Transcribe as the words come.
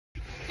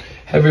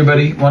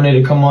Everybody, wanted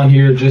to come on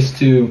here just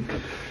to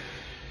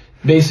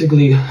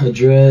basically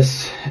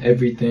address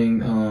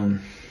everything.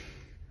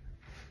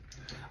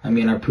 I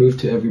mean, I proved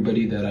to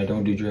everybody that I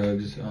don't do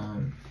drugs.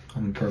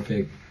 I'm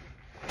perfect,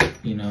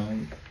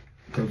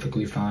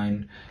 perfectly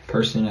fine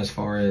person as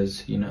far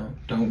as,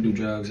 don't do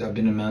drugs. I've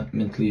been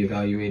mentally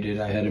evaluated.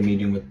 I had a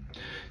meeting with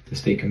the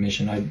state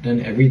commission. I've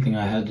done everything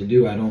I had to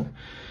do. I don't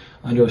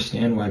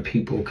understand why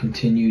people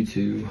continue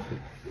to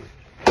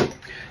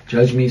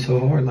judge me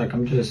so hard. Like,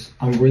 I'm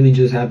really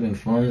just having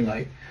fun.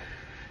 Like,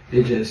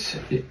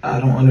 I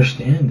don't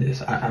understand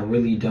this. I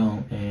really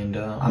don't. And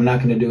I'm not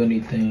gonna do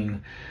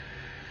anything.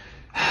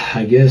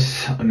 I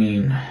guess, I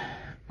mean,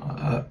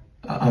 I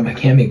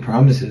can't make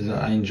promises.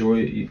 I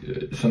enjoy,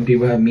 some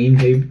people have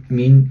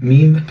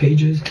meme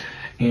pages,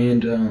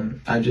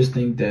 and I just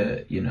think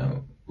that,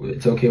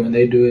 it's okay when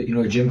they do it.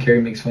 Jim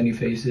Carrey makes funny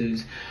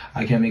faces.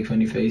 I can't make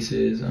funny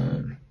faces.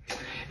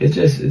 It's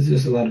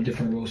just a lot of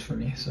different rules for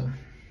me, so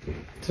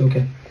it's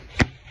okay.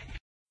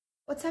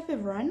 What's up,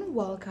 everyone?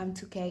 Welcome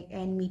to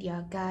KN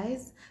Media,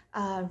 guys.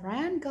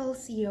 Ryan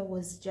Galcia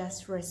was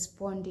just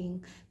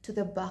responding to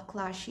the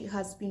backlash he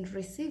has been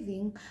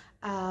receiving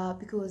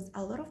because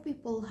a lot of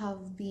people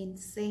have been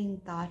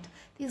saying that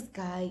this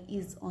guy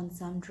is on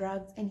some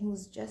drugs, and he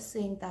was just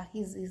saying that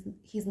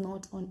he's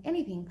not on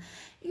anything.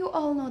 You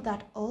all know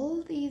that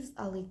all these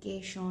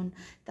allegations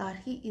that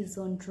he is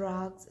on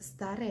drugs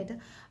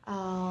started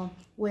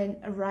when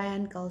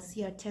Ryan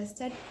Galcia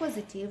tested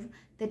positive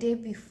the day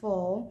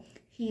before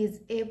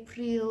his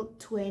April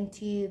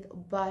 20th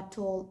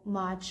battle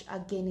match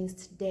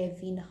against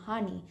Devin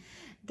Haney.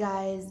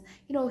 Guys,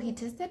 he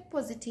tested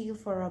positive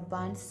for a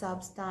banned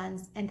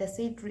substance, and the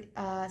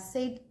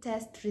said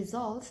test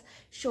results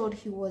showed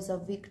he was a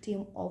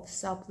victim of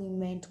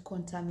supplement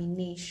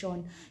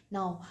contamination.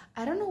 Now,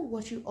 I don't know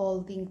what you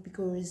all think,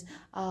 because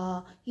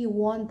he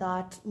won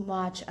that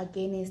match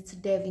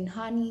against Devin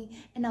Haney,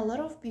 and a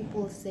lot of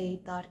people say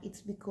that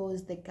it's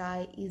because the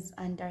guy is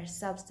under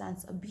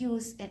substance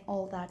abuse and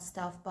all that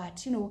stuff.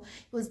 But he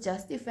was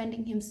just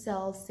defending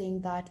himself,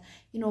 saying that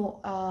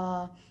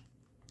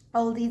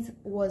all this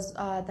was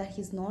that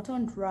he's not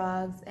on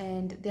drugs,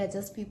 and they're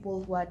just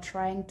people who are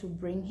trying to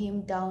bring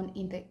him down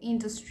in the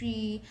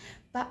industry.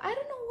 But I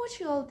don't know what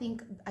you all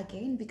think,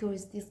 again,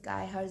 because this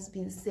guy has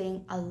been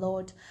saying a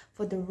lot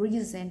for the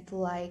recent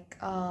 3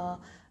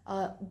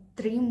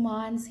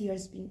 months. He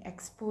has been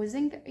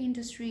exposing the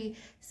industry,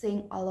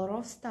 saying a lot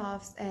of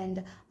stuff,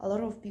 and a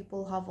lot of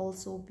people have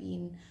also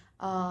been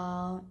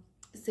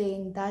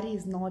saying that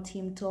is not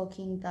him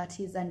talking, that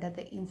he's under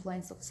the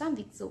influence of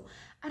something. So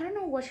I don't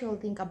know what you all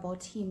think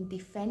about him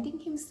defending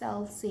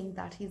himself, saying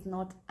that he's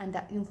not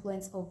under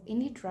influence of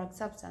any drug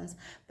substance.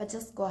 But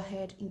just go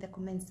ahead in the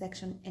comment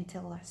section and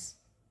tell us.